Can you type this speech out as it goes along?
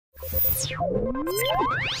T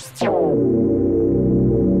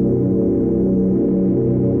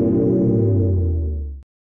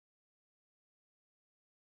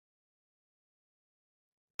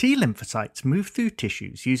lymphocytes move through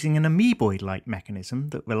tissues using an amoeboid-like mechanism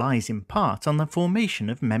that relies in part on the formation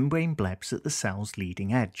of membrane blebs at the cell's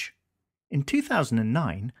leading edge. In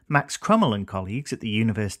 2009, Max Krummel and colleagues at the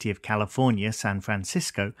University of California, San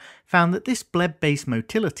Francisco found that this bleb-based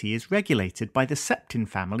motility is regulated by the Septin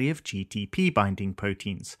family of GTP-binding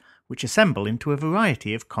proteins, which assemble into a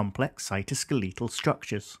variety of complex cytoskeletal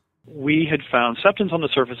structures. We had found septins on the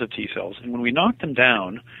surface of T cells, and when we knocked them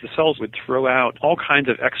down, the cells would throw out all kinds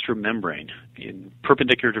of extra membrane in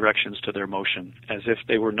perpendicular directions to their motion, as if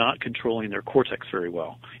they were not controlling their cortex very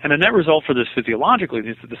well. And the net result for this physiologically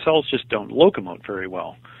is that the cells just don't locomote very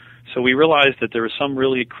well. So we realized that there was some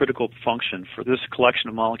really critical function for this collection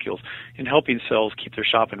of molecules in helping cells keep their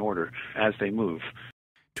shop in order as they move.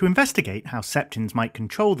 To investigate how septins might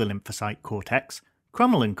control the lymphocyte cortex,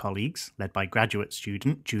 Krummel and colleagues, led by graduate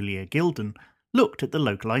student Julia Gilden, looked at the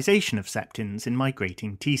localization of septins in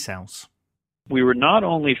migrating T cells. We were not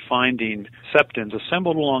only finding septins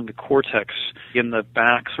assembled along the cortex in the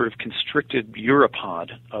back sort of constricted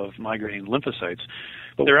uropod of migrating lymphocytes,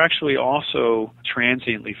 but they're actually also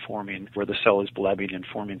transiently forming where the cell is blebbing and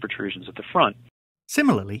forming protrusions at the front.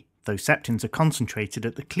 Similarly, though septins are concentrated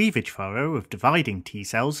at the cleavage furrow of dividing T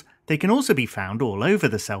cells, they can also be found all over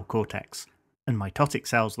the cell cortex, and mitotic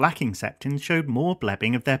cells lacking septins showed more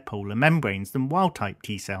blebbing of their polar membranes than wild-type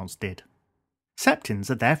T cells did.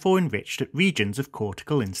 Septins are therefore enriched at regions of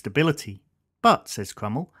cortical instability. But, says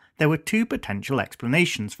Krummel, there were two potential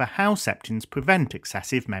explanations for how septins prevent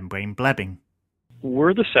excessive membrane blebbing.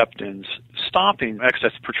 Were the septins stopping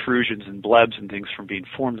excess protrusions and blebs and things from being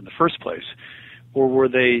formed in the first place, or were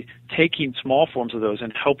they taking small forms of those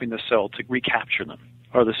and helping the cell to recapture them?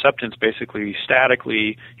 Are the septins basically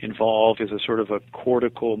statically involved as a sort of a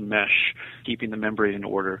cortical mesh keeping the membrane in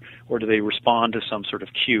order, or do they respond to some sort of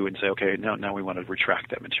cue and say, okay, now we want to retract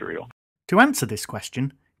that material? To answer this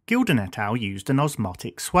question, Gilden et al. Used an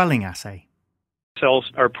osmotic swelling assay.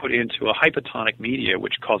 Cells are put into a hypotonic media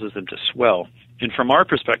which causes them to swell. And from our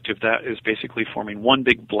perspective, that is basically forming one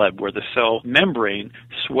big bleb where the cell membrane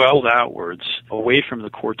swells outwards away from the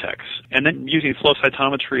cortex. And then using flow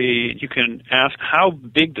cytometry, you can ask how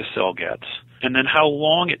big the cell gets and then how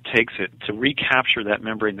long it takes it to recapture that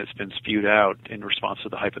membrane that's been spewed out in response to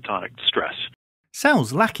the hypotonic stress.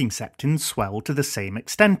 Cells lacking septins swell to the same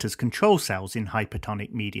extent as control cells in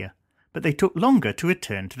hypotonic media, but they took longer to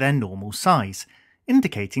return to their normal size,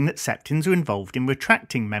 indicating that septins are involved in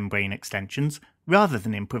retracting membrane extensions rather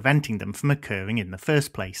than in preventing them from occurring in the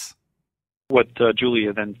first place. What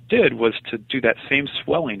Julia then did was to do that same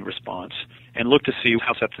swelling response and look to see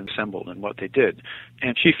how septins assembled and what they did.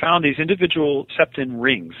 And she found these individual septin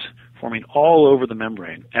rings forming all over the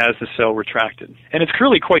membrane as the cell retracted. And it's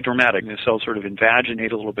really quite dramatic. The cells sort of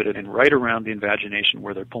invaginate a little bit, and right around the invagination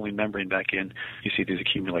where they're pulling membrane back in, you see these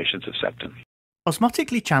accumulations of septin.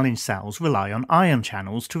 Osmotically challenged cells rely on ion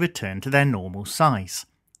channels to return to their normal size.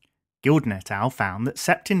 Gilden et al. Found that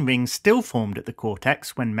septin rings still formed at the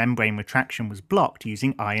cortex when membrane retraction was blocked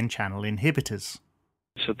using ion channel inhibitors.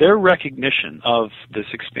 So their recognition of this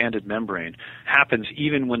expanded membrane happens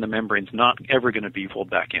even when the membrane's not ever going to be pulled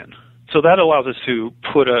back in. So that allows us to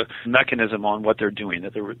put a mechanism on what they're doing,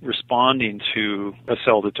 that they're responding to a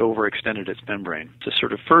cell that's overextended its membrane, to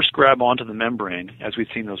sort of first grab onto the membrane, as we've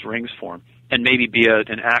seen those rings form, and maybe be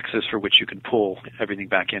an axis for which you can pull everything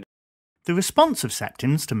back in. The response of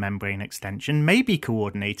septins to membrane extension may be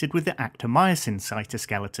coordinated with the actomyosin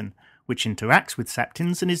cytoskeleton, which interacts with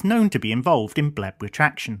septins and is known to be involved in bleb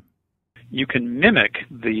retraction. You can mimic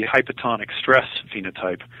the hypotonic stress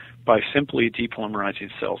phenotype by simply depolymerizing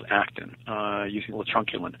cells actin using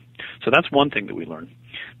latrunculin. So that's one thing that we learned.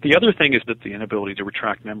 The other thing is that the inability to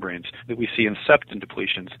retract membranes that we see in septin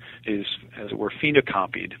depletions is, as it were,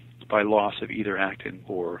 phenocopied by loss of either actin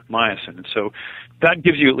or myosin. And so that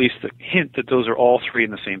gives you at least the hint that those are all three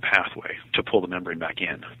in the same pathway to pull the membrane back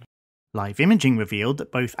in. Live imaging revealed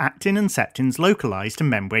that both actin and septins localize to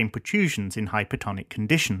membrane protrusions in hypotonic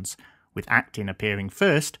conditions, with actin appearing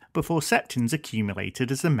first before septins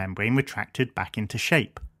accumulated as the membrane retracted back into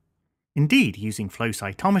shape. Indeed, using flow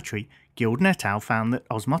cytometry, Gilden et al. Found that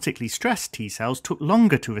osmotically stressed T cells took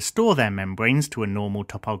longer to restore their membranes to a normal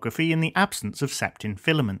topography in the absence of septin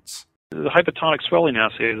filaments. The hypotonic swelling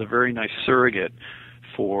assay is a very nice surrogate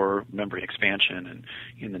for membrane expansion and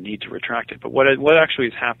in the need to retract it. But what actually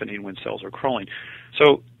is happening when cells are crawling?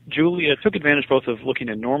 So Julia took advantage both of looking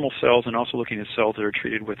at normal cells and also looking at cells that are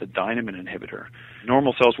treated with a dynamin inhibitor.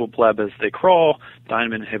 Normal cells will bleb as they crawl.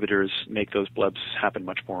 Dynamin inhibitors make those blebs happen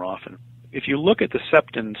much more often. If you look at the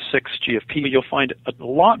Septin 6 GFP, you'll find a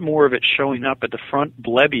lot more of it showing up at the front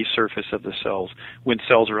blebby surface of the cells when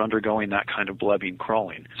cells are undergoing that kind of blebbing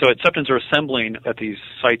crawling. So Septins are assembling at these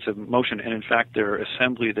sites of motion, and in fact their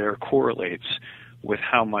assembly there correlates with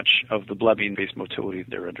how much of the blebbing-based motility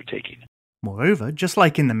they're undertaking. Moreover, just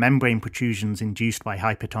like in the membrane protrusions induced by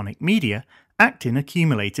hypertonic media, actin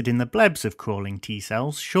accumulated in the blebs of crawling T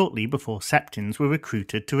cells shortly before septins were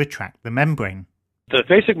recruited to retract the membrane. The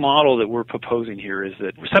basic model that we're proposing here is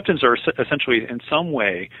that septins are essentially in some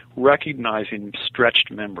way recognizing stretched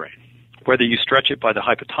membrane. Whether you stretch it by the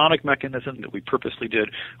hypotonic mechanism that we purposely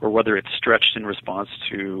did, or whether it's stretched in response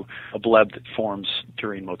to a bleb that forms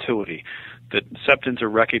during motility, that septins are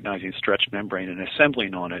recognizing stretched membrane and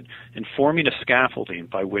assembling on it and forming a scaffolding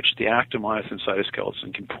by which the actin-myosin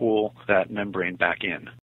cytoskeleton can pull that membrane back in.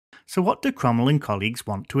 So what do Krummel and colleagues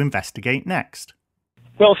want to investigate next?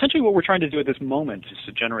 Well, essentially what we're trying to do at this moment is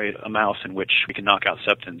to generate a mouse in which we can knock out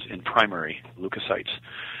septins in primary leukocytes.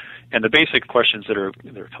 And the basic questions that are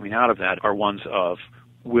coming out of that are ones of,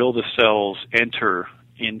 will the cells enter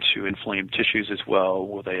into inflamed tissues as well?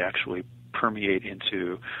 Will they actually permeate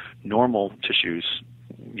into normal tissues,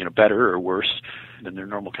 better or worse than their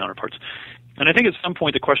normal counterparts? And I think at some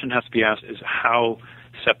point the question has to be asked is how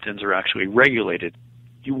septins are actually regulated.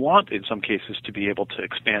 You want, in some cases, to be able to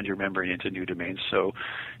expand your membrane into new domains, so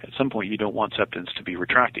at some point you don't want septins to be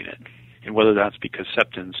retracting it. And whether that's because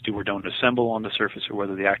septins do or don't assemble on the surface or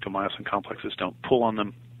whether the actin-myosin complexes don't pull on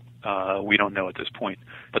them, we don't know at this point.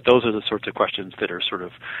 But those are the sorts of questions that are sort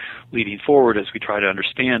of leading forward as we try to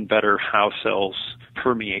understand better how cells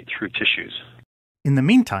permeate through tissues. In the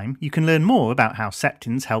meantime, you can learn more about how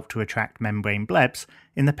septins help to attract membrane blebs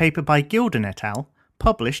in the paper by Gilden et al.,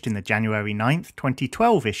 published in the January 9,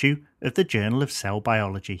 2012 issue of the Journal of Cell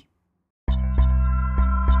Biology.